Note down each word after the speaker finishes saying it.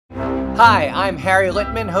Hi, I'm Harry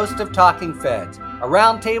Litman, host of Talking Feds, a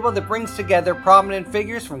roundtable that brings together prominent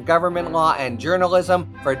figures from government law and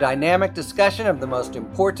journalism for a dynamic discussion of the most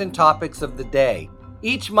important topics of the day.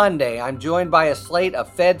 Each Monday, I'm joined by a slate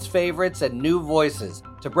of Feds favorites and new voices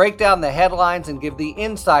to break down the headlines and give the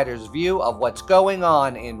insider's view of what's going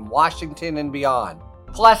on in Washington and beyond.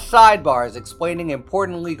 Plus sidebars explaining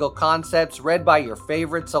important legal concepts read by your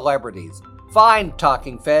favorite celebrities. Find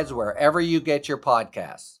Talking Feds wherever you get your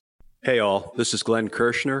podcasts. Hey all, this is Glenn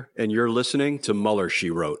Kirshner, and you're listening to Mueller, She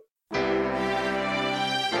Wrote.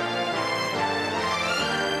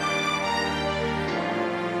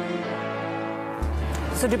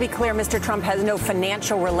 So to be clear, Mr. Trump has no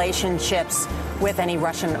financial relationships with any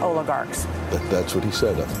Russian oligarchs. That's what he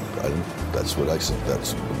said. That's what I said.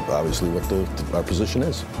 That's obviously what our position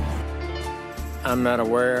is. I'm not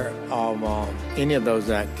aware of any of those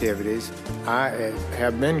activities. I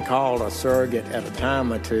have been called a surrogate at a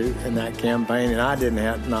time or two in that campaign, and I did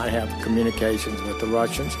not have communications with the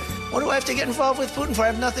Russians. What do I have to get involved with Putin for? I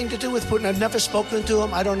have nothing to do with Putin. I've never spoken to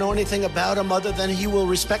him. I don't know anything about him other than he will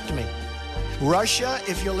respect me. Russia,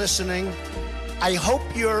 if you're listening, I hope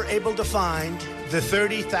you're able to find the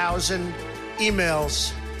 30,000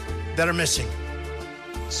 emails that are missing.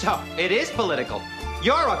 So, it is political.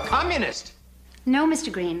 You're a communist. No,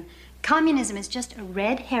 Mr. Green. Communism is just a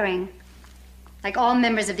red herring. Like all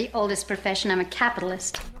members of the oldest profession, I'm a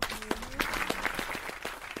capitalist.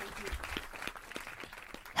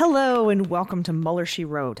 Hello and welcome to Mueller, She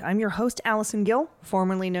Wrote. I'm your host, Allison Gill,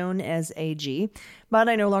 formerly known as AG, but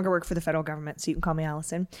I no longer work for the federal government, so you can call me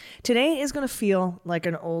Allison. Today is going to feel like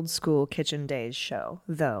an old school Kitchen Days show,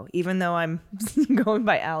 though. Even though I'm going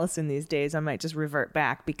by Allison these days, I might just revert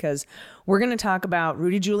back because we're going to talk about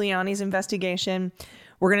Rudy Giuliani's investigation.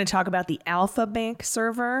 We're going to talk about the Alpha Bank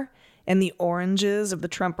server and the oranges of the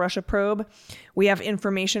Trump-Russia probe. We have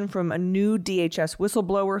information from a new DHS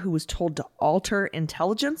whistleblower who was told to alter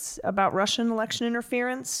intelligence about Russian election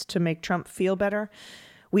interference to make Trump feel better.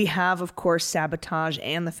 We have, of course, sabotage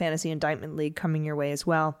and the Fantasy Indictment League coming your way as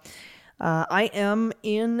well. I'm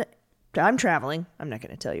traveling. I'm not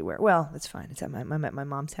going to tell you where. Well, it's fine. I'm at my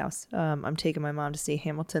mom's house. I'm taking my mom to see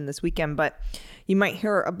Hamilton this weekend, but you might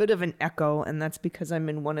hear a bit of an echo, and that's because I'm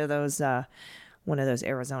in one of those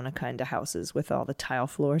Arizona kind of houses with all the tile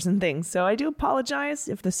floors and things. So I do apologize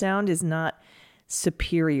if the sound is not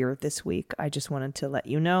superior this week. I just wanted to let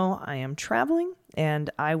you know I am traveling and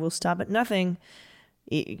I will stop at nothing,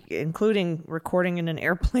 including recording in an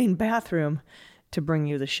airplane bathroom, to bring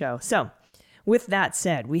you the show. So with that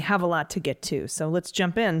said, we have a lot to get to. So let's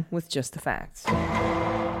jump in with just the facts.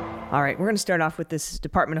 All right, we're going to start off with this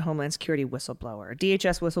Department of Homeland Security whistleblower. A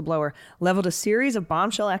DHS whistleblower leveled a series of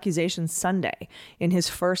bombshell accusations Sunday in his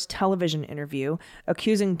first television interview,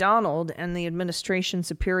 accusing Donald and the administration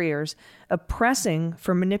superiors of pressing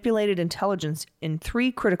for manipulated intelligence in three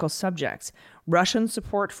critical subjects: Russian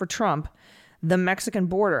support for Trump, the Mexican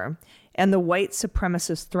border, and the white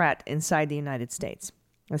supremacist threat inside the United States.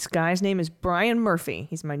 This guy's name is Brian Murphy.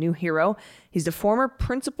 He's my new hero. He's the former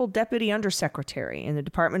Principal Deputy Undersecretary in the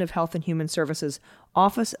Department of Health and Human Services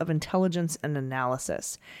Office of Intelligence and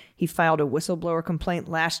Analysis. He filed a whistleblower complaint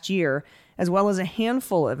last year, as well as a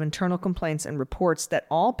handful of internal complaints and reports that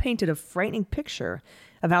all painted a frightening picture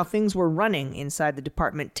of how things were running inside the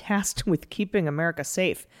department tasked with keeping America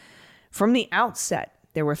safe. From the outset,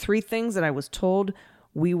 there were three things that I was told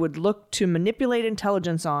we would look to manipulate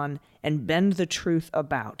intelligence on and bend the truth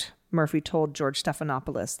about. Murphy told George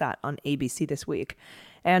Stephanopoulos that on ABC this week.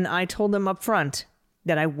 And I told him up front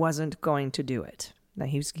that I wasn't going to do it. That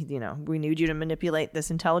we need you to manipulate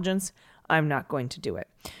this intelligence. I'm not going to do it.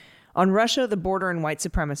 On Russia, the border, and white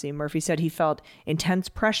supremacy, Murphy said he felt intense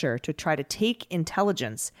pressure to try to take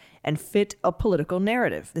intelligence and fit a political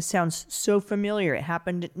narrative. This sounds so familiar. It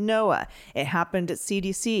happened at NOAA. It happened at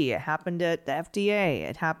CDC. It happened at the FDA.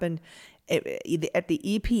 It happened at the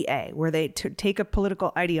EPA, where they take a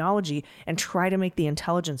political ideology and try to make the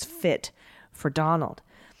intelligence fit for Donald.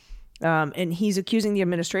 And he's accusing the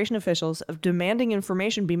administration officials of demanding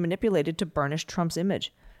information be manipulated to burnish Trump's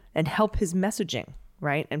image and help his messaging,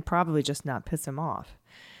 right? And probably just not piss him off.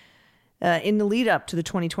 In the lead up to the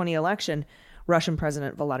 2020 election, Russian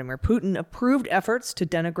President Vladimir Putin approved efforts to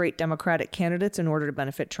denigrate Democratic candidates in order to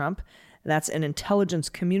benefit Trump. That's an intelligence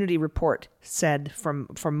community report said from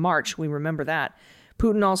March. We remember that.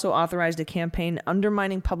 Putin also authorized a campaign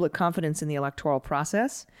undermining public confidence in the electoral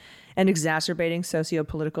process and exacerbating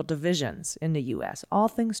socio-political divisions in the U.S. All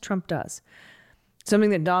things Trump does.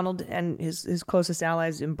 Something that Donald and his closest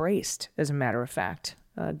allies embraced, as a matter of fact,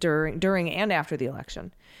 during and after the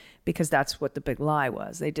election, because that's what the big lie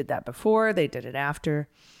was. They did that before, they did it after.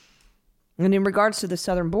 And in regards to the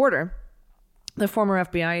southern border, the former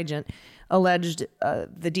FBI agent alleged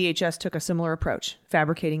the DHS took a similar approach,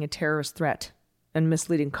 fabricating a terrorist threat and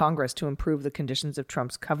misleading Congress to improve the conditions of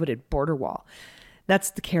Trump's coveted border wall.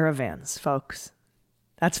 That's the caravans, folks.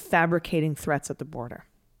 That's fabricating threats at the border.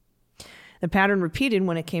 The pattern repeated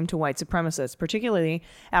when it came to white supremacists, particularly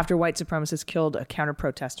after white supremacists killed a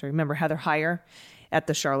counter-protester. Remember Heather Heyer at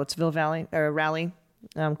the Charlottesville rally?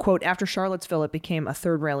 Quote, after Charlottesville, it became a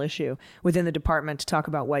third rail issue within the department to talk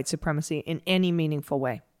about white supremacy in any meaningful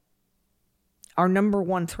way. Our number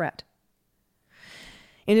one threat.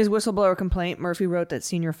 In his whistleblower complaint, Murphy wrote that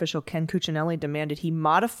senior official Ken Cuccinelli demanded he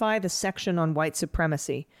modify the section on white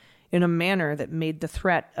supremacy in a manner that made the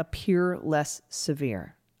threat appear less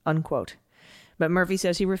severe, unquote. But Murphy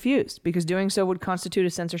says he refused because doing so would constitute a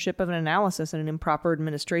censorship of an analysis and an improper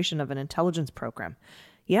administration of an intelligence program.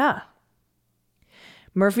 Yeah.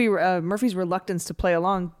 Murphy's reluctance to play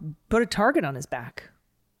along put a target on his back.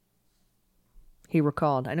 He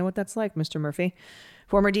recalled, I know what that's like, Mr. Murphy.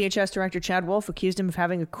 Former DHS Director Chad Wolf accused him of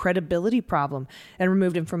having a credibility problem and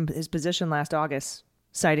removed him from his position last August,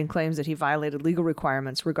 citing claims that he violated legal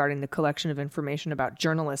requirements regarding the collection of information about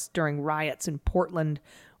journalists during riots in Portland,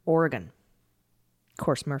 Oregon. Of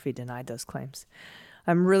course, Murphy denied those claims.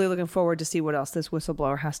 I'm really looking forward to see what else this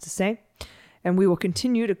whistleblower has to say, and we will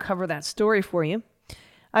continue to cover that story for you.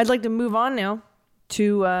 I'd like to move on now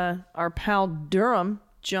to our pal Durham,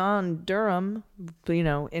 John Durham,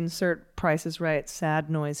 insert Price is Right, sad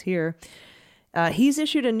noise here. He's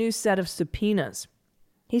issued a new set of subpoenas.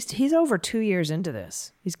 He's over 2 years into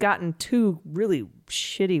this. He's gotten 2 really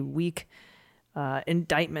shitty, weak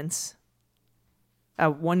indictments.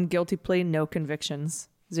 1 guilty plea, no convictions,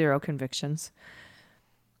 0 convictions.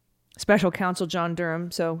 Special counsel John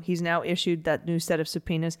Durham, so he's now issued that new set of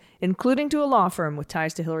subpoenas, including to a law firm with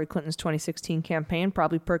ties to Hillary Clinton's 2016 campaign,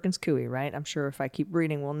 probably Perkins Coie, right? I'm sure if I keep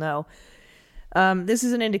reading, we'll know. This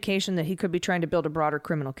is an indication that he could be trying to build a broader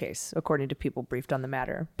criminal case, according to people briefed on the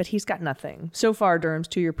matter. But he's got nothing. So far, Durham's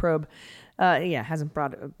 2-year probe, hasn't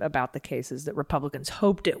brought about the cases that Republicans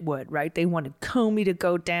hoped it would, right? They wanted Comey to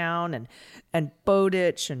go down and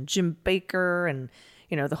Bowditch and Jim Baker and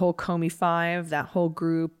the whole Comey 5, that whole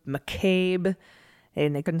group, McCabe,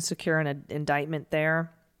 and they couldn't secure an indictment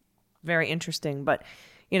there. Very interesting. But,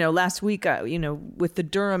 last week, with the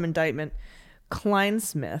Durham indictment,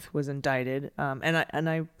 Kleinsmith was indicted. And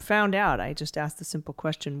I found out, I just asked the simple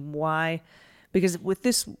question, why? Because with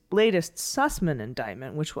this latest Sussman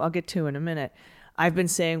indictment, which I'll get to in a minute, I've been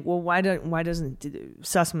saying, well, why doesn't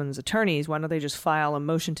Sussman's attorneys, why don't they just file a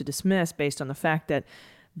motion to dismiss based on the fact that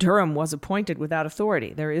Durham was appointed without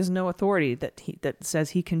authority? There is no authority that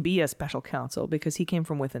says he can be a special counsel because he came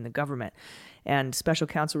from within the government. And special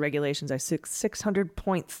counsel regulations,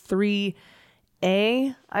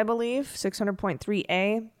 600.3A, I believe,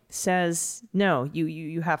 600.3A says, no,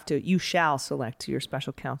 you shall select your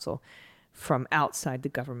special counsel from outside the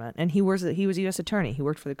government. And he was a U.S. attorney. He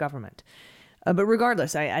worked for the government. But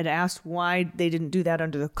regardless, I'd asked why they didn't do that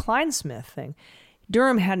under the Kleinsmith thing.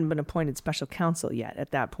 Durham hadn't been appointed special counsel yet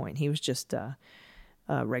at that point. He was just a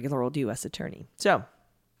regular old U.S. attorney. So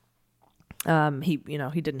he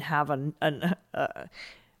didn't have an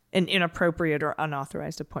inappropriate or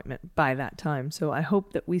unauthorized appointment by that time. So I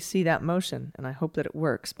hope that we see that motion, and I hope that it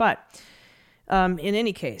works. But in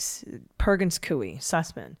any case, Perkins Coie,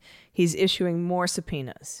 Sussman, he's issuing more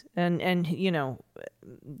subpoenas. And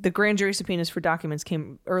the grand jury subpoenas for documents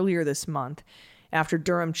came earlier this month after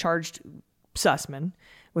Durham charged Sussman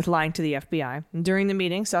with lying to the FBI. And during the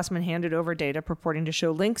meeting, Sussman handed over data purporting to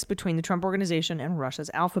show links between the Trump Organization and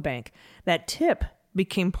Russia's Alfa Bank. That tip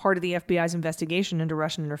became part of the FBI's investigation into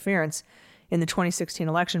Russian interference in the 2016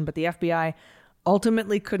 election, but the FBI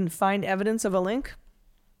ultimately couldn't find evidence of a link,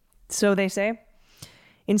 so they say.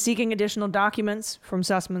 In seeking additional documents from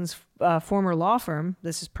Sussman's former law firm,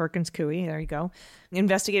 this is Perkins Coie, there you go,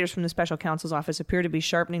 investigators from the special counsel's office appear to be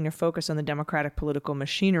sharpening their focus on the Democratic political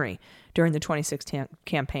machinery during the 2016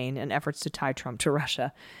 campaign and efforts to tie Trump to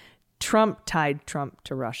Russia. Trump tied Trump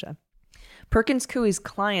to Russia. Perkins Coie's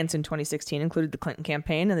clients in 2016 included the Clinton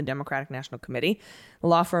campaign and the Democratic National Committee. The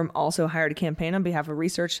law firm also hired a campaign on behalf of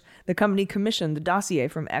research. The company commissioned the dossier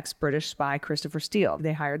from ex-British spy Christopher Steele.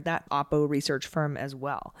 They hired that Oppo research firm as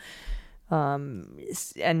well.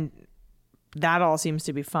 And that all seems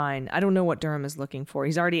to be fine. I don't know what Durham is looking for.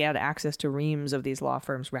 He's already had access to reams of these law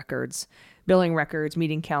firms' records, billing records,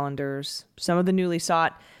 meeting calendars. Some of the newly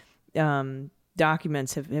sought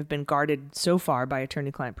documents have been guarded so far by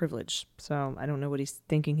attorney-client privilege. So I don't know what he's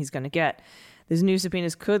thinking he's going to get. These new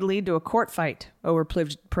subpoenas could lead to a court fight over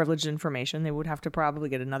privileged information. They would have to probably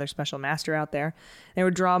get another special master out there. They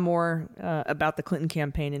would draw more about the Clinton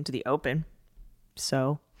campaign into the open.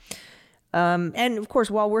 So, and of course,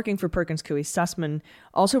 while working for Perkins Coie, Sussman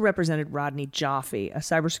also represented Rodney Joffe, a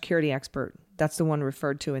cybersecurity expert. That's the one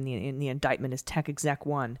referred to in the indictment as Tech Exec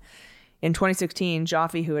 1. In 2016,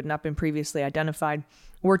 Joffe, who had not been previously identified,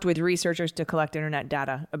 worked with researchers to collect internet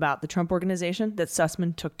data about the Trump Organization that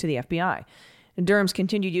Sussman took to the FBI. Durham's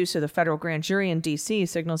continued use of the federal grand jury in D.C.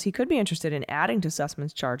 signals he could be interested in adding to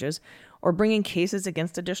Sussman's charges or bringing cases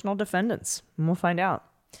against additional defendants. And we'll find out.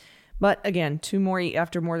 But again,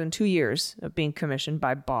 after more than 2 years of being commissioned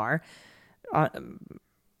by Barr, under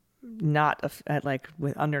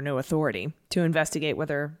no authority, to investigate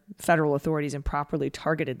whether federal authorities improperly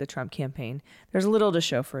targeted the Trump campaign, there's little to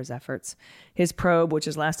show for his efforts. His probe, which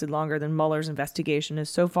has lasted longer than Mueller's investigation, has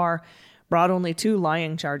so far brought only 2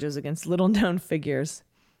 lying charges against little-known figures,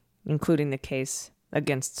 including the case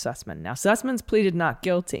against Sussman. Now, Sussman's pleaded not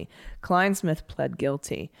guilty. Kleinsmith pled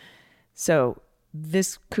guilty. So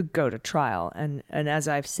this could go to trial. And as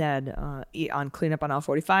I've said on Cleanup on Aisle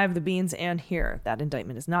 45, the beans, and here, that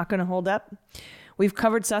indictment is not going to hold up. We've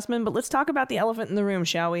covered Sussman, but let's talk about the elephant in the room,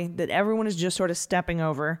 shall we? That everyone is just sort of stepping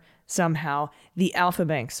over somehow, the Alfa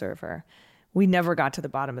Bank server. We never got to the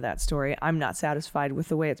bottom of that story. I'm not satisfied with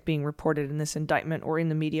the way it's being reported in this indictment or in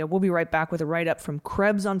the media. We'll be right back with a write-up from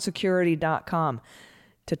KrebsOnSecurity.com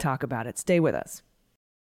to talk about it. Stay with us.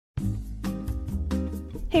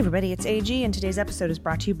 Hey everybody, it's AG, and today's episode is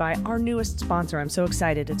brought to you by our newest sponsor. I'm so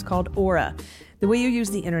excited. It's called Aura. The way you use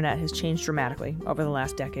the internet has changed dramatically over the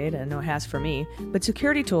last decade, and I know it has for me, but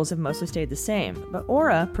security tools have mostly stayed the same. But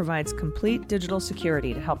Aura provides complete digital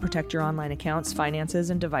security to help protect your online accounts,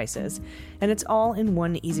 finances, and devices, and it's all in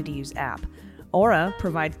one easy-to-use app. Aura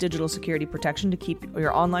provides digital security protection to keep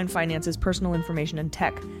your online finances, personal information, and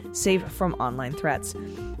tech safe from online threats.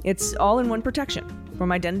 It's all-in-one protection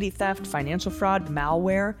from identity theft, financial fraud,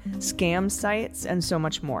 malware, scam sites, and so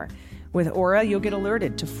much more. With Aura, you'll get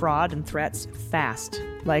alerted to fraud and threats fast,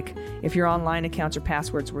 like if your online accounts or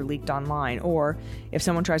passwords were leaked online, or if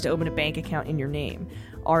someone tries to open a bank account in your name.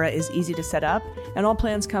 Aura is easy to set up, and all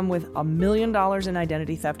plans come with $1 million in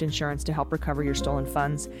identity theft insurance to help recover your stolen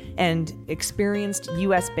funds, and experienced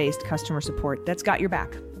US-based customer support that's got your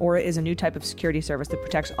back. Aura is a new type of security service that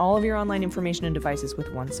protects all of your online information and devices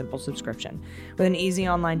with one simple subscription. With an easy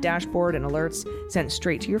online dashboard and alerts sent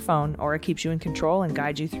straight to your phone, Aura keeps you in control and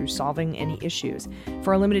guides you through solving any issues.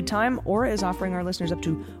 For a limited time, Aura is offering our listeners up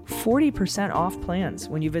to 40% off plans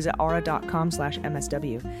when you visit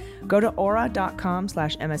aura.com/MSW. Go to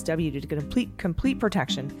aura.com/MSW to get complete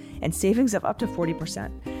protection and savings of up to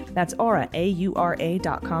 40%. That's Aura,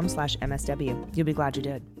 AURA.com/MSW. You'll be glad you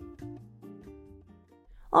did.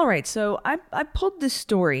 All right, so I pulled this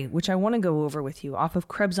story, which I want to go over with you, off of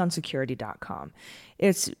KrebsOnSecurity.com.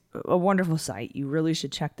 It's a wonderful site. You really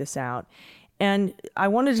should check this out. And I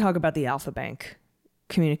wanted to talk about the Alfa Bank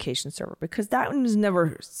communication server, because that one was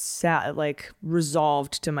never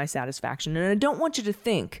resolved to my satisfaction. And I don't want you to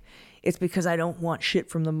think it's because I don't want shit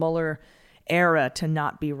from the Mueller era to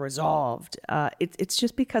not be resolved. It's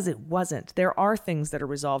just because it wasn't. There are things that are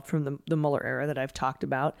resolved from the Mueller era that I've talked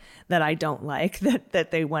about that I don't like,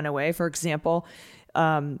 that they went away. For example,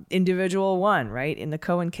 Individual One, right, in the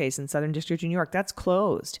Cohen case in Southern District of New York, that's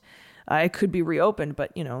closed. It could be reopened,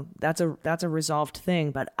 but that's a resolved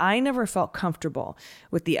thing. But I never felt comfortable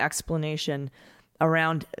with the explanation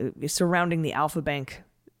surrounding the Alfa Bank,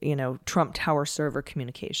 Trump Tower server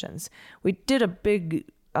communications. We did a big,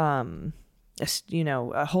 a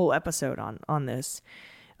whole episode on this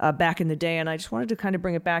back in the day, and I just wanted to kind of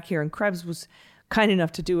bring it back here. And Krebs was kind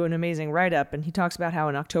enough to do an amazing write-up, and he talks about how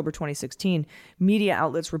in October 2016, media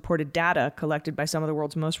outlets reported data collected by some of the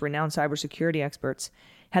world's most renowned cybersecurity experts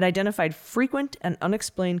had identified frequent and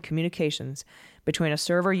unexplained communications between a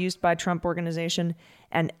server used by Trump Organization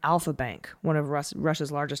and Alfa Bank, one of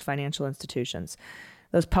Russia's largest financial institutions.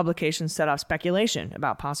 Those publications set off speculation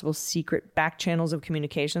about possible secret back channels of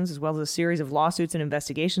communications, as well as a series of lawsuits and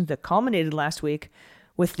investigations that culminated last week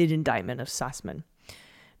with the indictment of Sussman.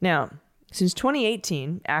 Now, since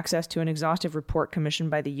 2018, access to an exhaustive report commissioned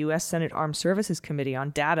by the U.S. Senate Armed Services Committee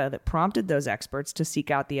on data that prompted those experts to seek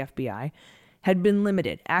out the FBI had been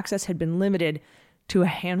limited. Access had been limited to a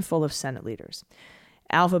handful of Senate leaders.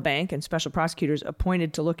 Alfa Bank and special prosecutors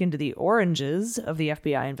appointed to look into the oranges of the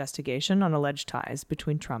FBI investigation on alleged ties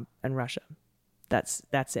between Trump and Russia. That's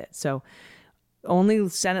it. So only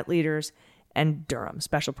Senate leaders and Durham,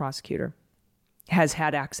 special prosecutor, has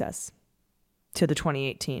had access to the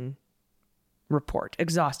 2018 report,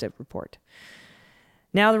 exhaustive report.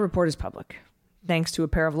 Now the report is public. thanks to a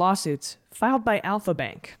pair of lawsuits filed by Alpha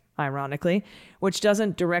Bank, ironically, which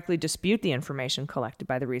doesn't directly dispute the information collected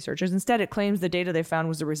by the researchers. Instead, it claims the data they found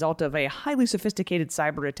was the result of a highly sophisticated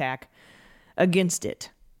cyber attack against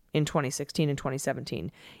it in 2016 and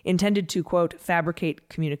 2017, intended to, quote, fabricate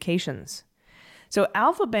communications. So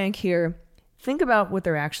Alpha Bank here, think about what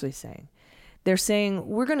they're actually saying. They're saying,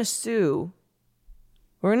 we're going to sue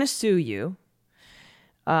you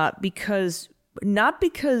because, not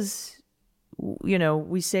because,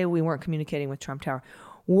 we say we weren't communicating with Trump Tower.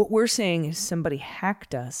 What we're saying is somebody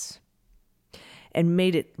hacked us and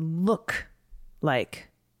made it look like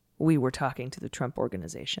we were talking to the Trump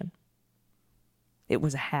Organization. It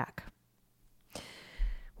was a hack.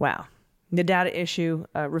 Wow. The data issue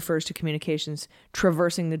refers to communications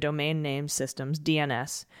traversing the domain name systems,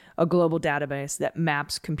 DNS, a global database that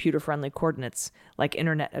maps computer-friendly coordinates like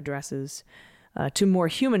internet addresses to more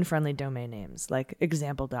human-friendly domain names like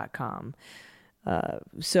example.com.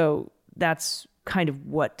 So that's kind of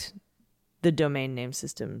what the domain name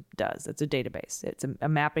system does. It's a database. It's a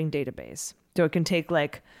mapping database. So it can take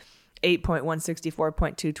like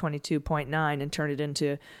 8.164.222.9 and turn it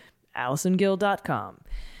into AlisonGill.com.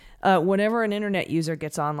 Whenever an internet user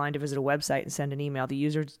gets online to visit a website and send an email, the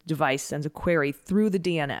user's device sends a query through the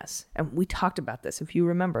DNS. And we talked about this, if you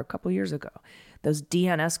remember, a couple years ago. Those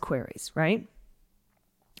DNS queries, right?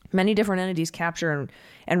 Many different entities capture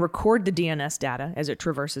and record the DNS data as it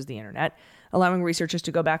traverses the internet, allowing researchers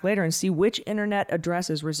to go back later and see which internet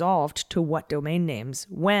addresses resolved to what domain names,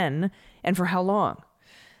 when, and for how long.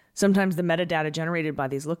 Sometimes the metadata generated by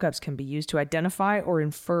these lookups can be used to identify or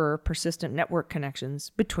infer persistent network connections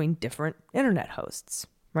between different internet hosts,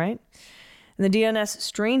 right? And the DNS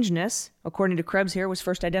strangeness, according to Krebs here, was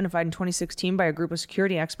first identified in 2016 by a group of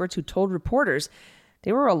security experts who told reporters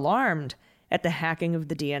they were alarmed at the hacking of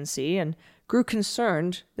the DNC and grew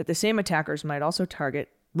concerned that the same attackers might also target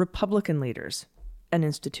Republican leaders and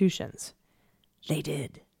institutions. They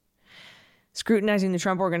did. Scrutinizing the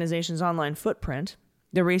Trump Organization's online footprint,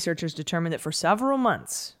 the researchers determined that for several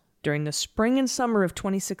months during the spring and summer of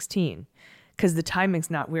 2016, because the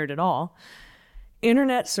timing's not weird at all,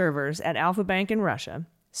 internet servers at Alpha Bank in Russia,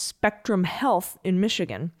 Spectrum Health in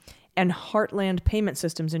Michigan, and Heartland Payment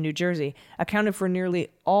Systems in New Jersey accounted for nearly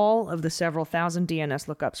all of the several thousand DNS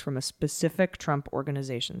lookups from a specific Trump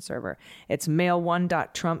Organization server. It's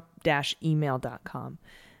mail1.trump-email.com.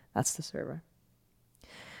 That's the server.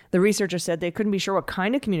 The researchers said they couldn't be sure what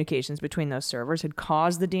kind of communications between those servers had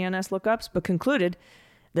caused the DNS lookups, but concluded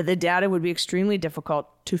that the data would be extremely difficult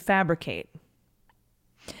to fabricate.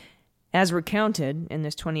 As recounted in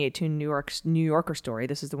this 2018 New Yorker story,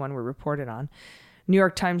 this is the one we reported on, New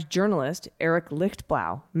York Times journalist Eric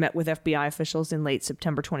Lichtblau met with FBI officials in late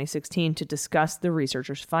September 2016 to discuss the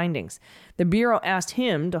researchers' findings. The Bureau asked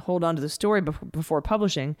him to hold on to the story before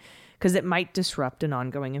publishing because it might disrupt an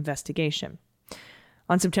ongoing investigation.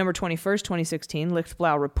 On September 21st, 2016,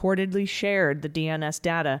 Lichtblau reportedly shared the DNS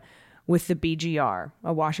data with the BGR,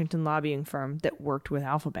 a Washington lobbying firm that worked with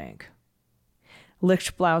Alpha Bank.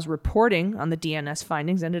 Lichtblau's reporting on the DNS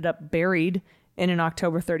findings ended up buried in an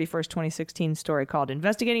October 31st, 2016 story called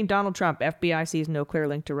Investigating Donald Trump, FBI Sees No Clear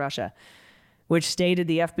Link to Russia, which stated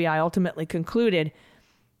the FBI ultimately concluded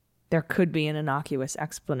there could be an innocuous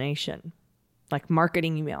explanation, like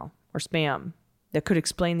marketing email or spam, that could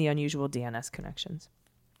explain the unusual DNS connections.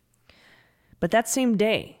 But that same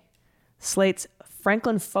day, Slate's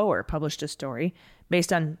Franklin Foer published a story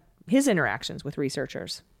based on his interactions with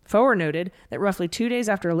researchers. Foer noted that roughly 2 days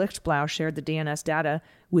after Lichtblau shared the DNS data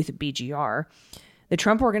with BGR, the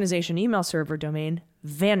Trump Organization email server domain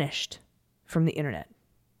vanished from the internet.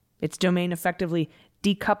 Its domain effectively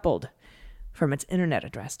decoupled from its internet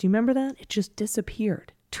address. Do you remember that? It just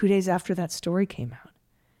disappeared 2 days after that story came out,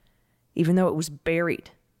 even though it was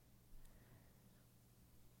buried.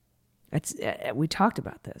 We talked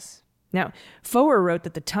about this. Now, Foer wrote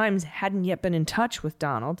that the Times hadn't yet been in touch with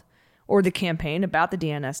Donald or the campaign about the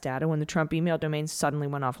DNS data when the Trump email domain suddenly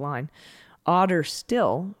went offline. Odder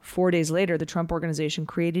still, 4 days later, the Trump Organization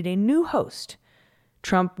created a new host,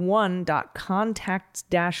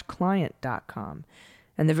 trump1.contacts-client.com.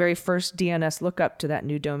 And the very first DNS lookup to that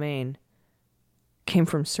new domain came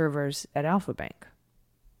from servers at Alpha Bank.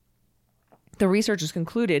 The researchers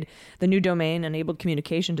concluded the new domain enabled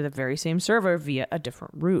communication to the very same server via a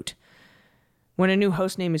different route. When a new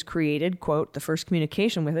host name is created, quote, the first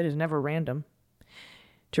communication with it is never random.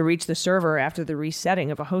 To reach the server after the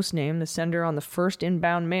resetting of a host name, the sender on the first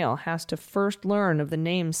inbound mail has to first learn of the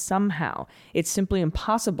name somehow. It's simply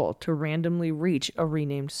impossible to randomly reach a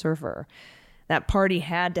renamed server. That party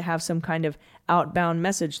had to have some kind of outbound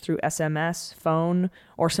message through SMS, phone,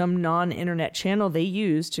 or some non-internet channel they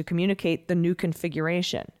used to communicate the new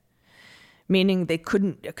configuration. Meaning they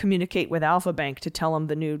couldn't communicate with Alpha Bank to tell them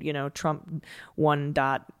the new, Trump 1.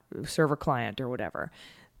 server client or whatever.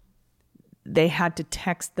 They had to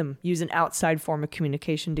text them, use an outside form of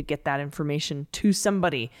communication to get that information to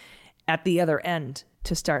somebody at the other end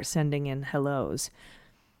to start sending in hellos.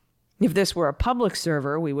 If this were a public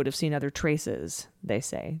server, we would have seen other traces, they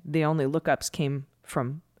say. The only lookups came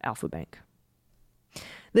from Alpha Bank.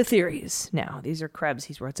 The theories. Now, these are Krebs.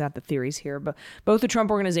 He writes out the theories here. But both the Trump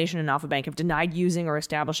Organization and Alpha Bank have denied using or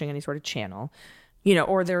establishing any sort of channel.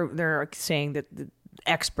 Or they're saying that the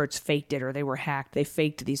experts faked it or they were hacked. They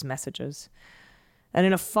faked these messages. And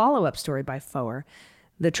in a follow-up story by Foer,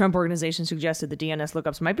 the Trump Organization suggested the DNS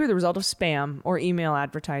lookups might be the result of spam or email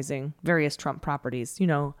advertising various Trump properties.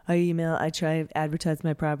 I try to advertise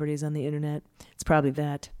my properties on the internet. It's probably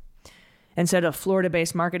that. And said a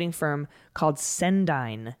Florida-based marketing firm called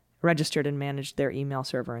Sendine registered and managed their email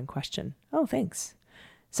server in question. Oh, thanks.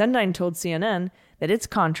 Sendine told CNN that its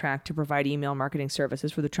contract to provide email marketing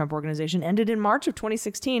services for the Trump Organization ended in March of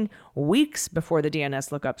 2016, weeks before the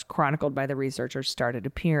DNS lookups chronicled by the researchers started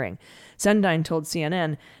appearing. Sendine told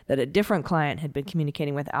CNN that a different client had been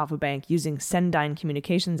communicating with Alpha Bank using Sendine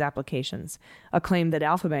communications applications, a claim that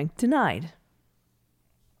Alpha Bank denied.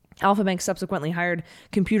 Alpha Bank subsequently hired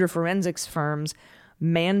computer forensics firms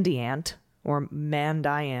Mandiant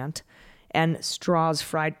and Strauss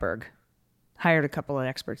Friedberg, hired a couple of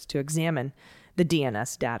experts to examine the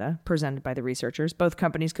DNS data presented by the researchers. Both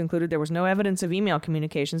companies concluded there was no evidence of email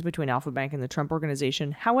communications between Alpha Bank and the Trump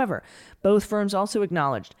Organization. However, both firms also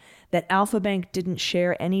acknowledged that Alpha Bank didn't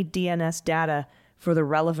share any DNS data for the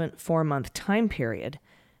relevant 4-month time period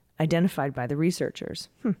identified by the researchers.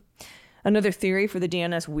 Another theory for the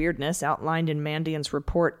DNS weirdness outlined in Mandiant's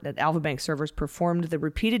report that Alpha Bank servers performed the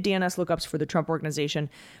repeated DNS lookups for the Trump Organization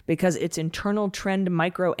because its internal Trend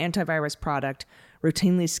Micro antivirus product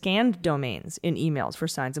routinely scanned domains in emails for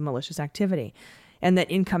signs of malicious activity, and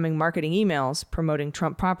that incoming marketing emails promoting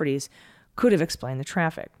Trump properties could have explained the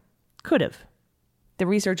traffic. Could have. The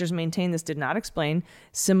researchers maintain this did not explain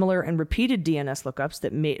similar and repeated DNS lookups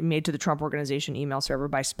that made to the Trump Organization email server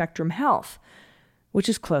by Spectrum Health, which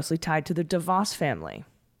is closely tied to the DeVos family.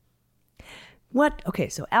 What? Okay,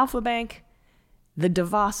 so Alpha Bank, the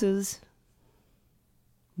DeVosses,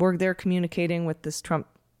 were there communicating with this Trump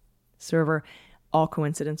server. All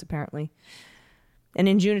coincidence, apparently. And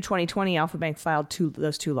in June of 2020, Alpha Bank filed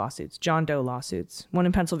those two lawsuits, John Doe lawsuits, one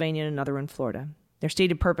in Pennsylvania and another in Florida. Their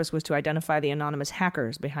stated purpose was to identify the anonymous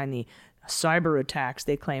hackers behind the cyber attacks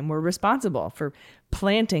they claim were responsible for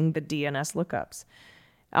planting the DNS lookups.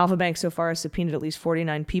 Alpha Bank so far has subpoenaed at least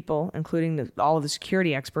 49 people, including all of the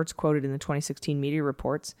security experts quoted in the 2016 media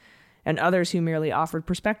reports, and others who merely offered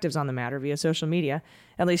perspectives on the matter via social media.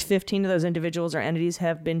 At least 15 of those individuals or entities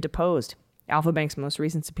have been deposed. Alpha Bank's most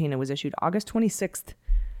recent subpoena was issued August 26th, a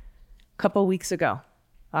couple weeks ago.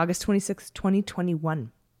 August 26th,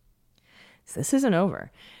 2021. So this isn't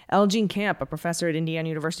over. L. Gene Camp, a professor at Indiana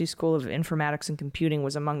University School of Informatics and Computing,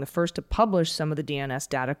 was among the first to publish some of the DNS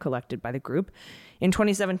data collected by the group. In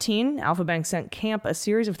 2017, Alpha Bank sent Camp a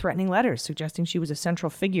series of threatening letters suggesting she was a central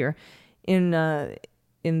figure in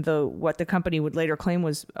what the company would later claim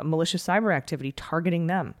was a malicious cyber activity targeting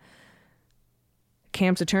them.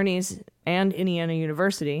 Camp's attorneys and Indiana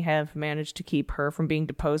University have managed to keep her from being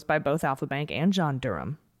deposed by both Alpha Bank and John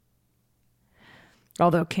Durham.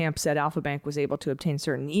 Although Camp said Alpha Bank was able to obtain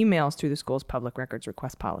certain emails through the school's public records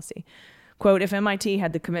request policy. Quote, if MIT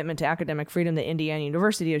had the commitment to academic freedom that Indiana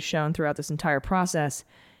University has shown throughout this entire process,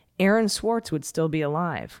 Aaron Swartz would still be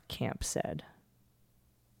alive, Camp said.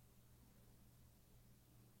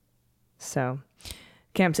 So,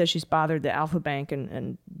 Camp says she's bothered that Alpha Bank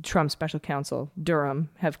and Trump's special counsel, Durham,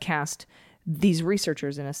 have cast these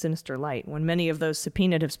researchers in a sinister light, when many of those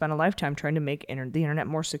subpoenaed have spent a lifetime trying to make the internet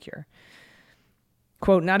more secure.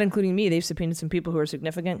 Quote, not including me, they've subpoenaed some people who are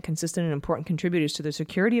significant, consistent, and important contributors to the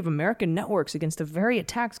security of American networks against the very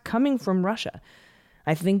attacks coming from Russia.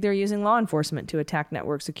 I think they're using law enforcement to attack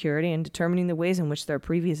network security and determining the ways in which their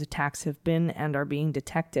previous attacks have been and are being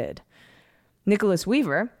detected. Nicholas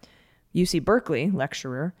Weaver, UC Berkeley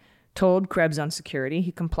lecturer, told Krebs on security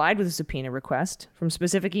he complied with a subpoena request from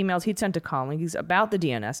specific emails he'd sent to colleagues about the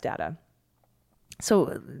DNS data. So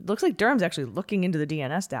it looks like Durham's actually looking into the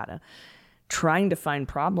DNS data, trying to find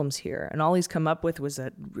problems here. And all he's come up with was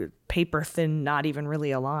a paper-thin, not even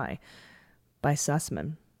really a lie, by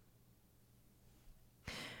Sussman.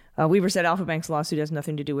 Weaver said Alpha Bank's lawsuit has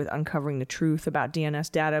nothing to do with uncovering the truth about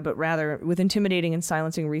DNS data, but rather with intimidating and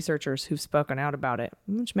silencing researchers who've spoken out about it,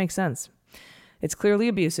 which makes sense. It's clearly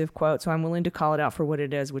abusive, quote, so I'm willing to call it out for what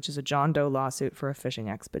it is, which is a John Doe lawsuit for a fishing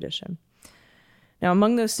expedition. Now,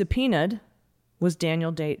 among those subpoenaed was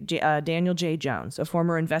Daniel J. Jones, a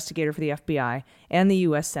former investigator for the FBI and the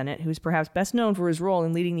U.S. Senate, who's perhaps best known for his role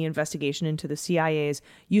in leading the investigation into the CIA's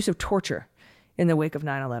use of torture in the wake of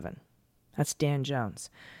 9/11. That's Dan Jones.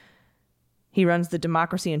 He runs the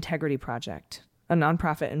Democracy Integrity Project, a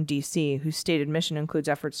nonprofit in D.C. whose stated mission includes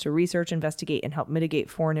efforts to research, investigate, and help mitigate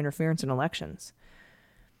foreign interference in elections.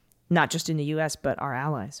 Not just in the U.S., but our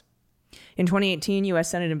allies. In 2018, U.S.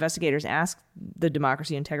 Senate investigators asked the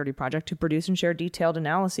Democracy Integrity Project to produce and share detailed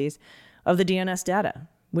analyses of the DNS data,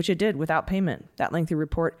 which it did without payment. That lengthy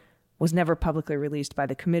report was never publicly released by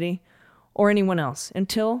the committee or anyone else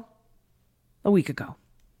until a week ago,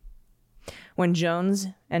 when Jones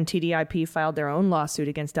and TDIP filed their own lawsuit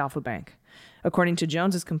against Alpha Bank. According to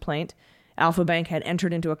Jones's complaint, Alpha Bank had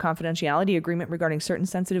entered into a confidentiality agreement regarding certain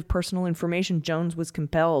sensitive personal information Jones was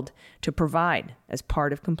compelled to provide as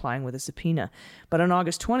part of complying with a subpoena. But on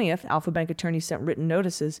August 20th, Alpha Bank attorneys sent written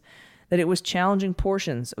notices that it was challenging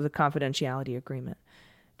portions of the confidentiality agreement.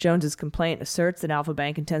 Jones's complaint asserts that Alpha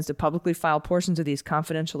Bank intends to publicly file portions of these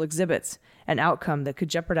confidential exhibits, an outcome that could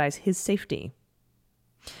jeopardize his safety.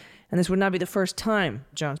 And this would not be the first time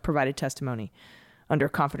Jones provided testimony under a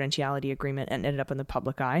confidentiality agreement and ended up in the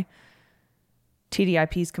public eye.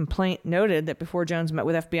 TDIP's complaint noted that before Jones met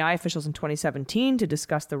with FBI officials in 2017 to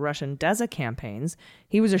discuss the Russian DESA campaigns,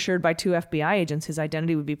 he was assured by 2 FBI agents his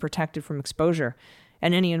identity would be protected from exposure,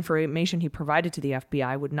 and any information he provided to the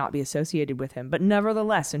FBI would not be associated with him. But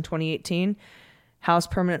nevertheless, in 2018, House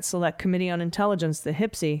Permanent Select Committee on Intelligence, the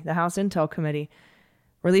HPSI, the House Intel Committee,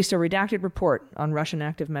 released a redacted report on Russian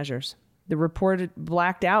active measures. The report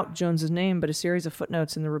blacked out Jones's name, but a series of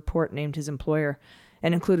footnotes in the report named his employer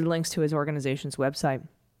and included links to his organization's website.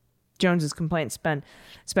 Jones's complaint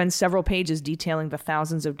spends several pages detailing the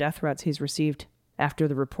thousands of death threats he's received after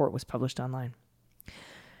the report was published online.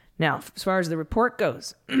 Now, as far as the report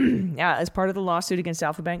goes, as part of the lawsuit against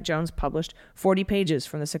Alpha Bank, Jones published 40 pages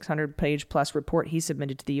from the 600-page plus report he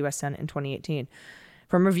submitted to the U.S. Senate in 2018.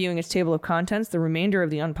 From reviewing its table of contents, the remainder of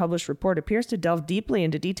the unpublished report appears to delve deeply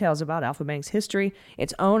into details about Alpha Bank's history,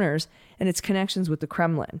 its owners, and its connections with the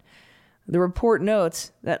Kremlin. The report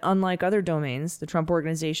notes that unlike other domains the Trump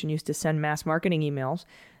organization used to send mass marketing emails,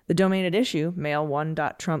 the domain at issue,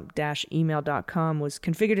 mail1.trump-email.com, was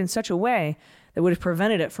configured in such a way that would have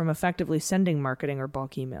prevented it from effectively sending marketing or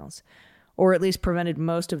bulk emails, or at least prevented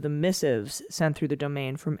most of the missives sent through the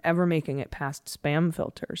domain from ever making it past spam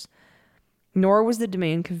filters. Nor was the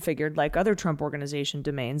domain configured like other Trump organization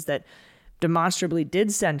domains that demonstrably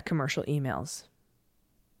did send commercial emails.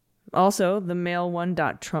 Also, the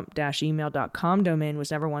mail1.trump-email.com domain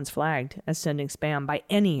was never once flagged as sending spam by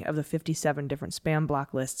any of the 57 different spam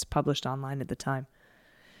block lists published online at the time.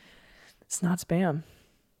 It's not spam.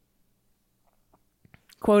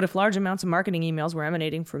 Quote, if large amounts of marketing emails were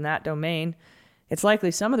emanating from that domain, it's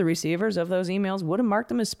likely some of the receivers of those emails would have marked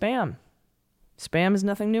them as spam. Spam is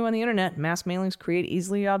nothing new on the internet. Mass mailings create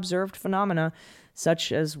easily observed phenomena,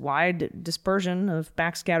 such as wide dispersion of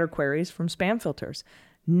backscatter queries from spam filters.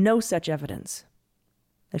 No such evidence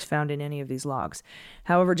is found in any of these logs.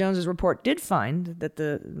 However, Jones's report did find that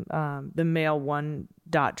the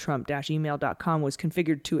mail1.trump-email.com was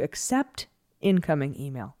configured to accept incoming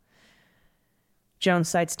email. Jones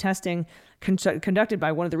cites testing conducted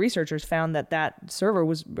by one of the researchers found that server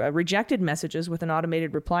was rejected messages with an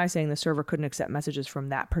automated reply saying the server couldn't accept messages from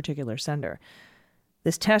that particular sender.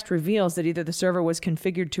 This test reveals that either the server was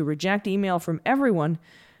configured to reject email from everyone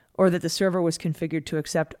or that the server was configured to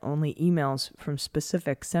accept only emails from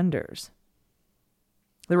specific senders.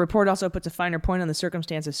 The report also puts a finer point on the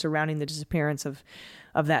circumstances surrounding the disappearance of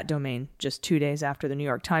that domain just 2 days after the New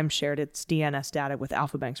York Times shared its DNS data with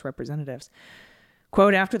Alpha Bank's representatives.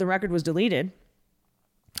 Quote, after the record was deleted,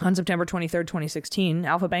 on September 23, 2016,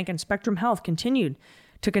 Alpha Bank and Spectrum Health continued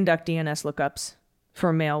to conduct DNS lookups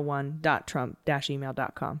for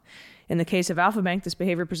mail1.trump-email.com. In the case of Alpha Bank, this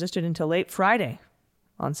behavior persisted until late Friday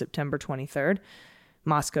on September 23rd,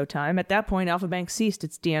 Moscow time. At that point, Alpha Bank ceased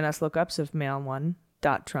its DNS lookups of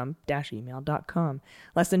mail1.trump-email.com.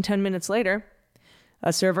 Less than 10 minutes later,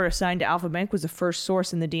 a server assigned to Alpha Bank was the first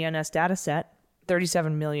source in the DNS data set.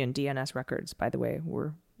 37 million DNS records, by the way,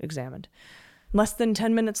 were examined. Less than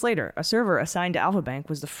 10 minutes later, a server assigned to AlphaBank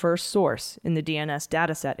was the first source in the DNS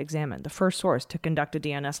dataset examined, the first source to conduct a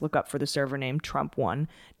DNS lookup for the server name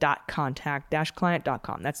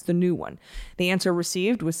trump1.contact-client.com. That's the new one. The answer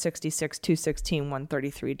received was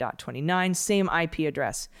 66.216.133.29, same IP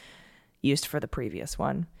address used for the previous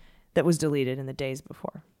one that was deleted in the days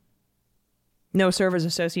before. No servers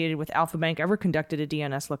associated with AlphaBank ever conducted a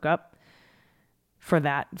DNS lookup for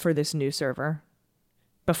this new server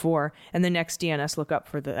before, and the next DNS lookup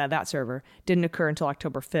for that server didn't occur until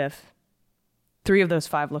October 5th. 3 of those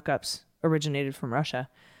 5 lookups originated from Russia.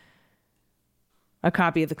 A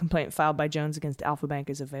copy of the complaint filed by Jones against AlphaBank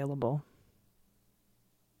is available.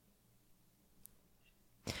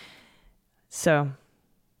 So,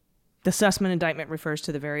 the Sussman indictment refers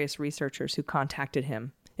to the various researchers who contacted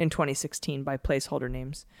him in 2016 by placeholder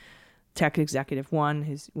names. Tech Executive 1,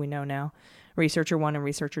 who we know now, Researcher 1 and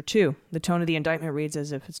Researcher 2. The tone of the indictment reads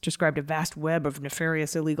as if it's described a vast web of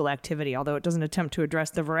nefarious illegal activity, although it doesn't attempt to address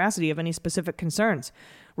the veracity of any specific concerns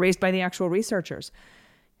raised by the actual researchers.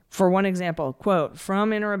 For one example, quote,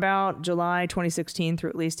 from in or about July 2016 through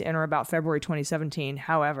at least in or about February 2017,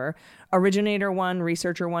 however, Originator 1,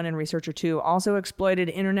 Researcher 1, and Researcher 2 also exploited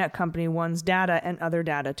Internet Company 1's data and other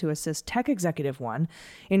data to assist Tech Executive 1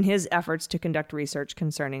 in his efforts to conduct research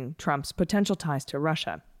concerning Trump's potential ties to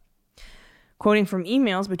Russia. Quoting from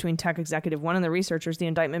emails between Tech Executive 1 and the researchers, the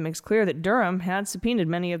indictment makes clear that Durham had subpoenaed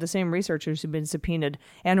many of the same researchers who'd been subpoenaed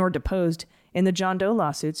and or deposed in the John Doe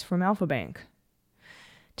lawsuits from AlphaBank.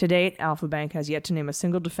 To date, AlphaBank has yet to name a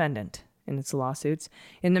single defendant in its lawsuits.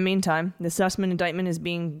 In the meantime, the Sussman indictment is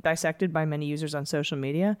being dissected by many users on social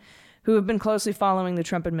media who have been closely following the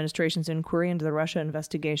Trump administration's inquiry into the Russia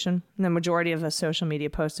investigation. And the majority of the social media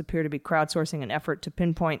posts appear to be crowdsourcing an effort to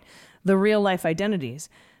pinpoint the real-life identities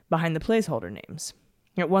behind the placeholder names.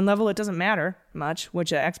 At one level, it doesn't matter much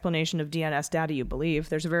which explanation of DNS data you believe.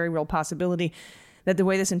 There's a very real possibility that the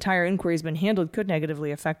way this entire inquiry has been handled could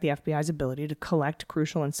negatively affect the FBI's ability to collect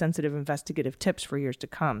crucial and sensitive investigative tips for years to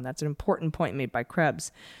come. That's an important point made by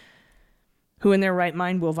Krebs, who in their right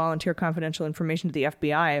mind will volunteer confidential information to the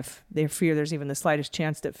FBI if they fear there's even the slightest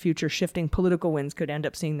chance that future shifting political winds could end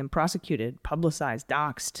up seeing them prosecuted, publicized,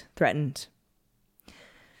 doxxed, threatened.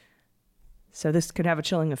 So this could have a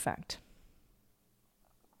chilling effect,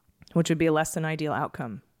 which would be a less than ideal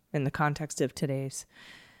outcome in the context of today's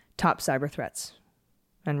top cyber threats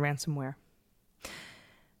and ransomware.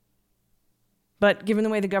 But given the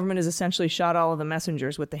way the government has essentially shot all of the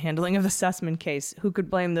messengers with the handling of the Sussman case, who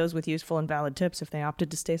could blame those with useful and valid tips if they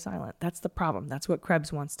opted to stay silent? That's the problem. That's what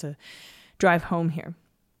Krebs wants to drive home here.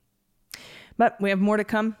 But we have more to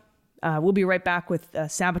come. We'll be right back with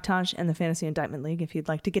Sabotage and the Fantasy Indictment League. If you'd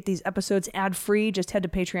like to get these episodes ad-free, just head to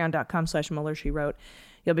patreon.com/MullerSheWrote.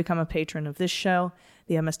 You'll become a patron of this show,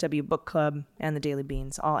 the MSW Book Club, and the Daily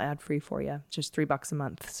Beans, all ad-free for you. Just $3 a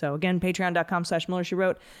month. So again,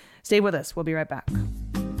 patreon.com/MullerSheWrote. Stay with us. We'll be right back.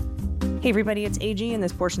 Hey everybody, it's AG, and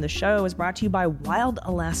this portion of the show is brought to you by Wild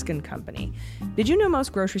Alaskan Company. Did you know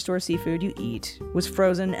most grocery store seafood you eat was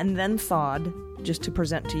frozen and then thawed just to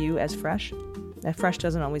present to you as fresh? That fresh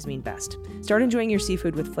doesn't always mean best. Start enjoying your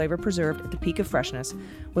seafood with flavor preserved at the peak of freshness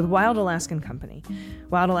with Wild Alaskan Company.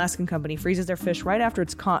 Wild Alaskan Company freezes their fish right after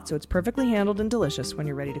it's caught, so it's perfectly handled and delicious when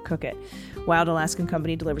you're ready to cook it. Wild Alaskan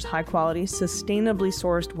Company delivers high-quality, sustainably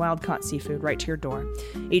sourced wild-caught seafood right to your door.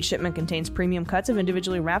 Each shipment contains premium cuts of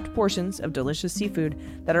individually wrapped portions of delicious seafood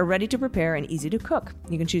that are ready to prepare and easy to cook.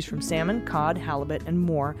 You can choose from salmon, cod, halibut, and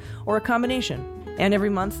more, or a combination. And every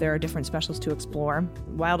month there are different specials to explore.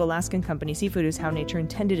 Wild Alaskan Company seafood is how nature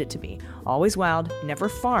intended it to be. Always wild, never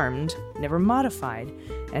farmed, never modified,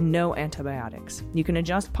 and no antibiotics. You can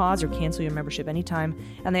adjust, pause, or cancel your membership anytime,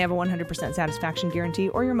 and they have a 100% satisfaction guarantee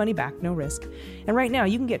or your money back, no risk. And right now,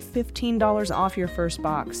 you can get $15 off your first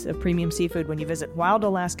box of premium seafood when you visit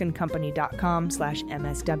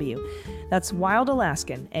wildalaskancompany.com/MSW. That's Wild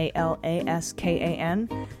Alaskan,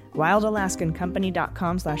 ALASKAN,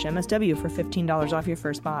 wildalaskancompany.com/MSW for $15 off your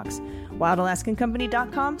first box.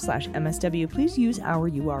 wildalaskancompany.com/MSW. Please use our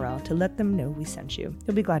URL to let them know we sent you.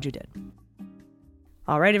 You'll be glad you did.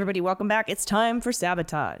 All right, everybody, welcome back. It's time for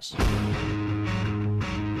Sabotage.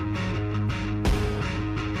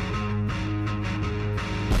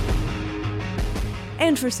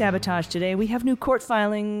 And for Sabotage today, we have new court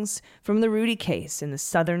filings from the Rudy case in the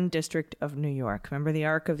Southern District of New York. Remember, the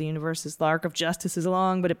arc of the universe is the arc of justice is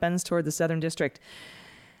long, but it bends toward the Southern District.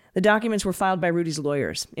 The documents were filed by Rudy's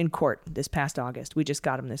lawyers in court this past August. We just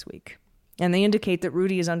got them this week. And they indicate that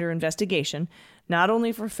Rudy is under investigation, not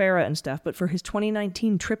only for FARA and stuff, but for his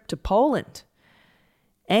 2019 trip to Poland.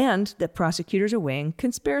 And that prosecutors are weighing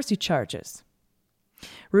conspiracy charges.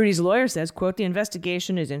 Rudy's lawyer says, quote, the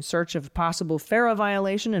investigation is in search of possible FARA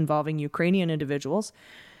violation involving Ukrainian individuals,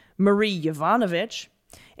 Marie Yovanovitch,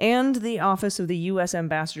 and the office of the U.S.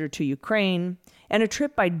 ambassador to Ukraine, and a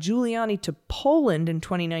trip by Giuliani to Poland in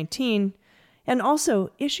 2019, and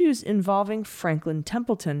also issues involving Franklin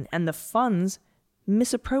Templeton and the funds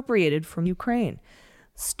misappropriated from Ukraine.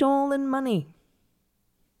 Stolen money.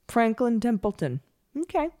 Franklin Templeton.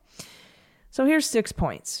 Okay. So here's 6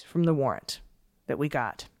 points from the warrant that we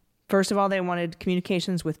got. First of all, they wanted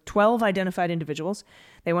communications with 12 identified individuals.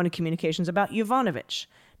 They wanted communications about Yovanovitch.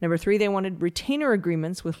 Number 3, they wanted retainer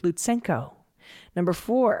agreements with Lutsenko. Number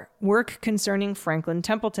 4, work concerning Franklin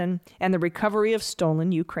Templeton and the recovery of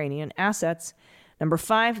stolen Ukrainian assets. Number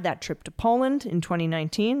 5, that trip to Poland in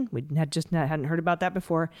 2019. We hadn't heard about that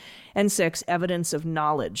before. And 6, evidence of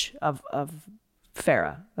knowledge of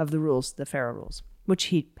FARA, of the rules, the FARA rules, which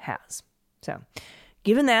he has. So,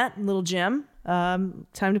 given that little gem, time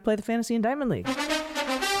to play the Fantasy Indictment League.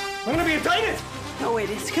 I'm going to be indicted! No, wait,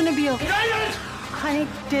 it's going to be okay. Indicted! Honey,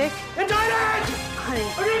 Dick. Indicted! Honey.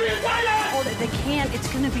 I'm going to be indicted! Hold it, they can't. It's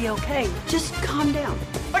going to be okay. Just calm down.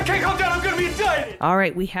 I can't calm down. I'm going to be indicted! All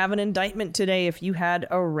right, we have an indictment today. If you had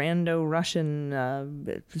a rando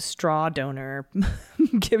Russian straw donor,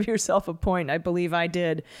 give yourself a point. I believe I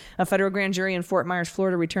did. A federal grand jury in Fort Myers,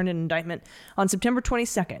 Florida, returned an indictment on September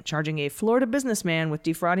 22nd, charging a Florida businessman with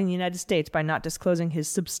defrauding the United States by not disclosing his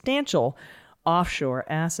substantial offshore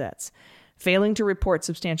assets, failing to report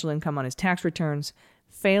substantial income on his tax returns,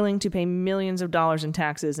 failing to pay millions of dollars in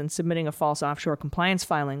taxes, and submitting a false offshore compliance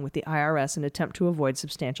filing with the IRS in an attempt to avoid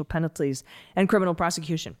substantial penalties and criminal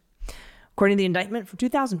prosecution. According to the indictment, from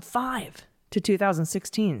 2005 to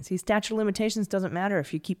 2016, see, statute of limitations doesn't matter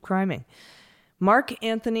if you keep criming. Mark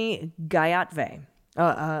Anthony Gayatve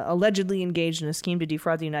allegedly engaged in a scheme to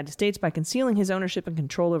defraud the United States by concealing his ownership and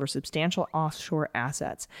control over substantial offshore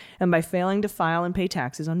assets and by failing to file and pay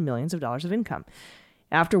taxes on millions of dollars of income.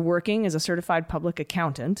 After working as a certified public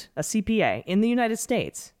accountant, a CPA, in the United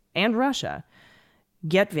States and Russia,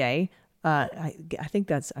 Gayatve, I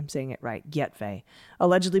think I'm saying it right, Gayatve,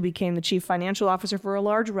 allegedly became the chief financial officer for a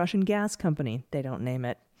large Russian gas company. They don't name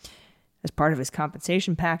it. As part of his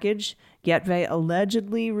compensation package, Gayatve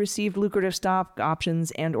allegedly received lucrative stock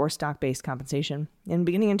options and or stock-based compensation. And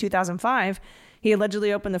beginning in 2005, he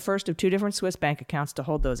allegedly opened the first of 2 different Swiss bank accounts to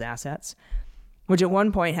hold those assets, which at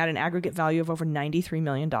one point had an aggregate value of over $93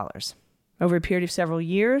 million. Over a period of several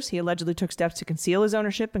years, he allegedly took steps to conceal his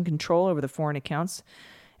ownership and control over the foreign accounts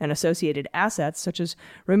and associated assets, such as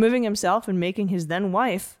removing himself and making his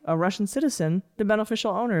then-wife, a Russian citizen, the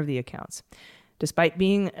beneficial owner of the accounts. Despite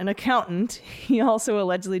being an accountant, he also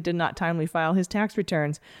allegedly did not timely file his tax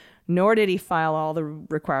returns, nor did he file all the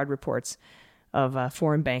required reports of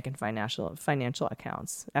foreign bank and financial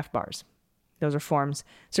accounts, FBARs. Those are forms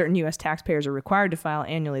certain U.S. taxpayers are required to file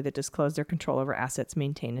annually that disclose their control over assets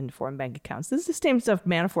maintained in foreign bank accounts. This is the same stuff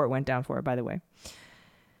Manafort went down for, by the way.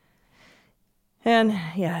 And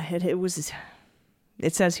yeah,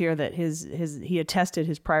 it says here that he attested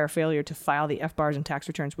his prior failure to file the FBARs and tax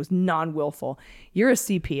returns was non-willful. You're a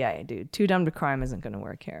CPA, dude. Too dumb to crime isn't going to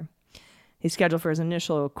work here. He's scheduled for his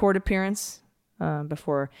initial court appearance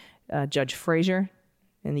before Judge Frazier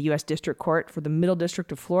in the U.S. District Court for the Middle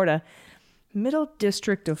District of Florida. Middle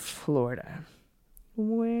District of Florida.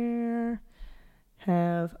 Where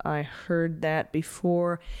have I heard that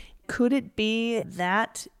before? Could it be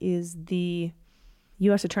that is the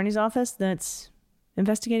U.S. Attorney's Office that's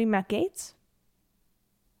investigating Matt Gaetz?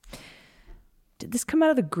 Did this come out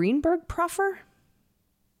of the Greenberg proffer?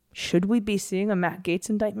 Should we be seeing a Matt Gaetz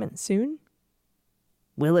indictment soon?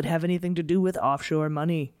 Will it have anything to do with offshore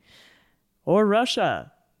money? Or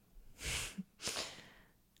Russia?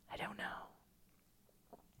 I don't know.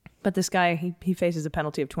 But this guy, he faces a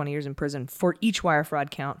penalty of 20 years in prison for each wire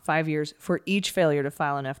fraud count, 5 years for each failure to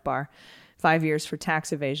file an FBAR, 5 years for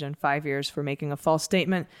tax evasion, 5 years for making a false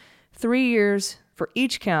statement, 3 years for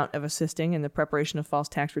each count of assisting in the preparation of false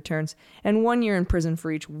tax returns, and 1 year in prison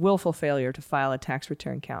for each willful failure to file a tax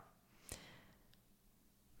return count.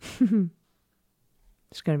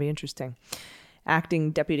 It's going to be interesting.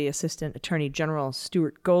 Acting Deputy Assistant Attorney General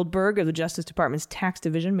Stuart Goldberg of the Justice Department's Tax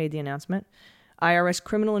Division made the announcement. IRS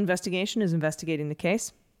Criminal Investigation is investigating the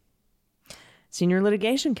case. Senior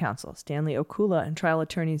Litigation Counsel Stanley Okula and trial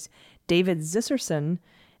attorneys David Zisserson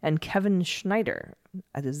and Kevin Schneider,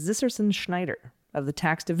 Schneider of the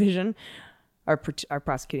Tax Division, are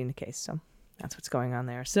prosecuting the case. So that's what's going on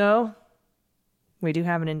there. So we do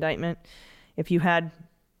have an indictment. If you had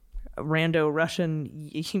a rando Russian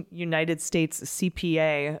United States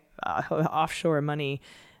CPA, offshore money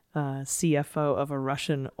CFO of a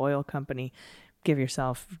Russian oil company, give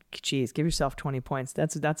yourself 20 points.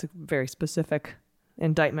 That's a very specific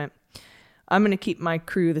indictment. I'm going to keep my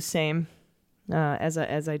crew the same as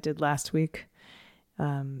I did last week.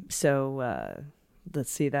 So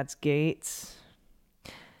let's see. That's Gates,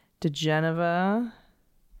 DeGeneva,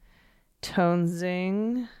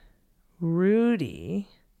 Toensing, Rudy,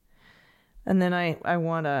 and then I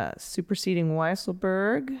want a superseding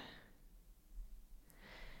Weisselberg,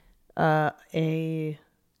 a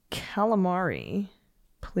Calamari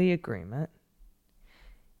plea agreement,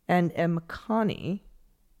 and a McConney.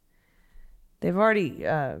 They've already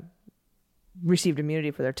received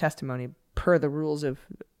immunity for their testimony per the rules of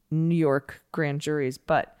New York grand juries,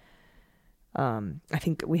 but I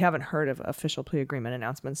think we haven't heard of official plea agreement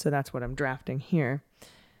announcements, so that's what I'm drafting here.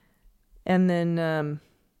 And then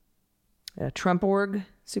Trump org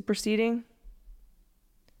superseding. I'm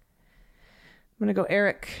going to go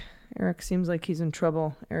Eric. Eric seems like he's in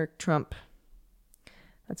trouble. Eric Trump.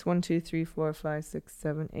 That's 1, 2, 3, 4, 5, 6,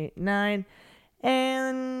 7, 8, 9.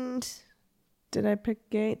 And did I pick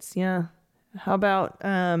Gates? Yeah. How about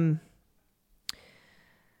Letsenko?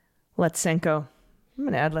 I'm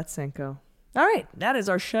going to add Letsenko. All right. That is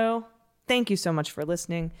our show. Thank you so much for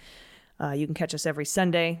listening. You can catch us every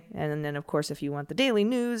Sunday. And then, of course, if you want the daily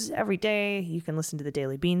news every day, you can listen to the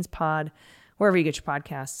Daily Beans pod, wherever you get your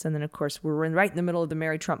podcasts. And then, of course, we're right in the middle of the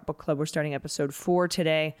Mary Trump Book Club. We're starting episode 4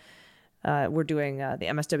 today. We're doing the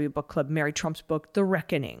MSW Book Club, Mary Trump's book, The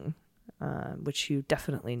Reckoning, which you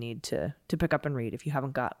definitely need to pick up and read. If you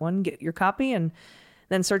haven't got one, get your copy and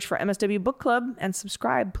then search for MSW Book Club and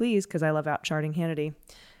subscribe, please, because I love outcharting Hannity.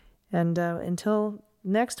 And until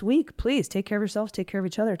next week, please take care of yourselves, take care of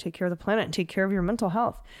each other, take care of the planet, and take care of your mental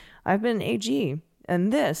health. I've been AG,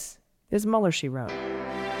 and this is Mueller, She Wrote.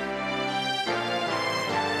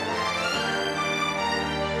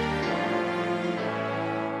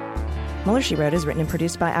 Mueller, She Wrote is written and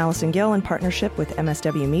produced by Allison Gill in partnership with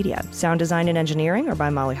MSW Media. Sound design and engineering are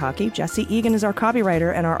by Molly Hockey. Jesse Egan is our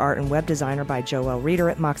copywriter, and our art and web designer by Joelle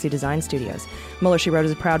Reeder at Moxie Design Studios. Mueller, She Wrote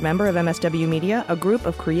is a proud member of MSW Media, a group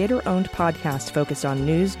of creator-owned podcasts focused on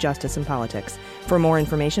news, justice, and politics. For more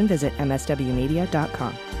information, visit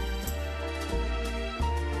mswmedia.com.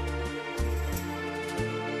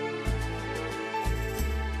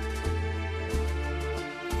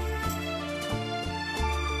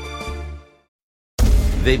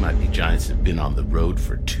 They Might Be Giants have been on the road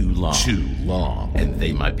for too long. Too long. And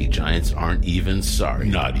They Might Be Giants aren't even sorry.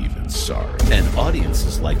 Not even sorry. And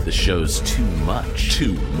audiences like the shows too much.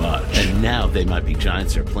 Too much. And now They Might Be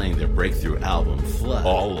Giants are playing their breakthrough album, Flood.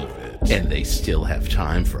 All of it. And they still have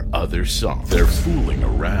time for other songs. They're fooling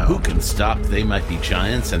around. Who can stop They Might Be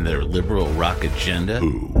Giants and their liberal rock agenda?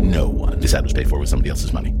 Who? No one. This ad was paid for with somebody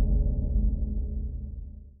else's money.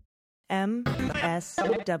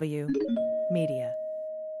 MSW Media.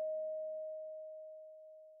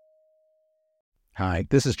 Hi,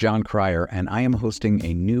 this is John Cryer, and I am hosting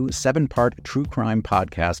a new 7-part true crime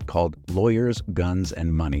podcast called Lawyers, Guns,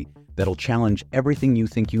 and Money that'll challenge everything you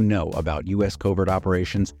think you know about U.S. covert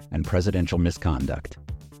operations and presidential misconduct.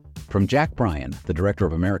 From Jack Bryan, the director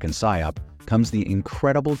of American PSYOP, comes the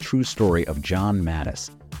incredible true story of John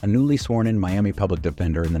Mattis, a newly sworn-in Miami public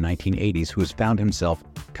defender in the 1980s who has found himself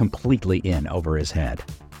completely in over his head.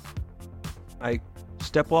 I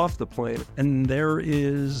step off the plane, and there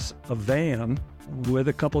is a van with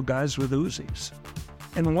a couple guys with Uzis.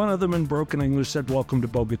 And one of them in broken English said, "Welcome to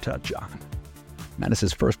Bogota, John."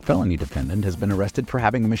 Mattis's first felony defendant has been arrested for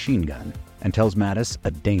having a machine gun and tells Mattis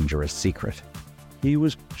a dangerous secret. He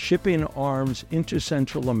was shipping arms into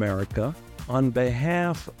Central America on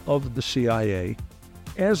behalf of the CIA.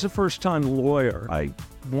 As a first-time lawyer, I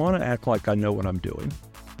want to act like I know what I'm doing.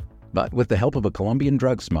 But with the help of a Colombian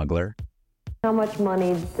drug smuggler, how much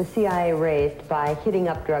money the CIA raised by hitting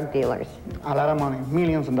up drug dealers? A lot of money,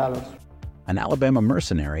 millions of dollars. An Alabama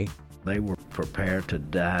mercenary, they were prepared to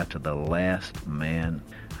die to the last man.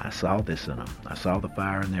 I saw this in them. I saw the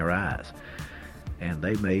fire in their eyes. And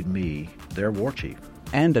they made me their war chief.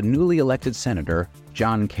 And a newly elected senator,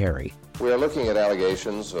 John Kerry. We are looking at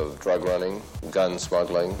allegations of drug running, gun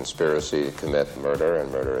smuggling, conspiracy to commit murder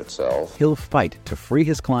and murder itself. He'll fight to free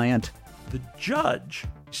his client. The judge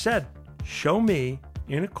said, "Show me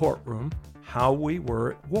in a courtroom how we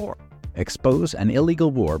were at war." Expose an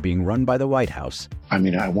illegal war being run by the White House. I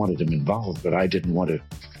mean, I wanted him involved, but I didn't want to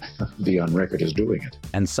be on record as doing it.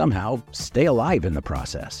 And somehow stay alive in the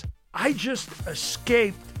process. I just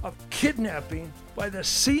escaped a kidnapping by the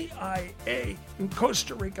CIA in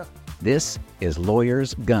Costa Rica. This is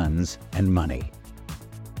Lawyers, Guns, and Money.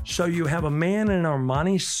 So you have a man in an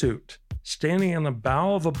Armani suit standing on the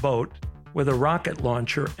bow of a boat with a rocket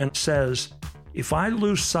launcher and says, If I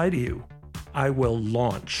lose sight of you, I will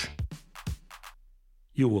launch.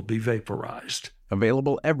 You will be vaporized.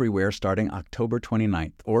 Available everywhere starting October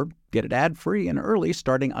 29th, or get it ad-free and early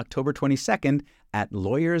starting October 22nd at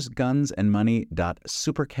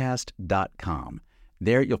lawyersgunsandmoney.supercast.com.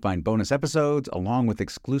 There you'll find bonus episodes along with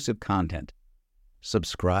exclusive content.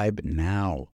 Subscribe now.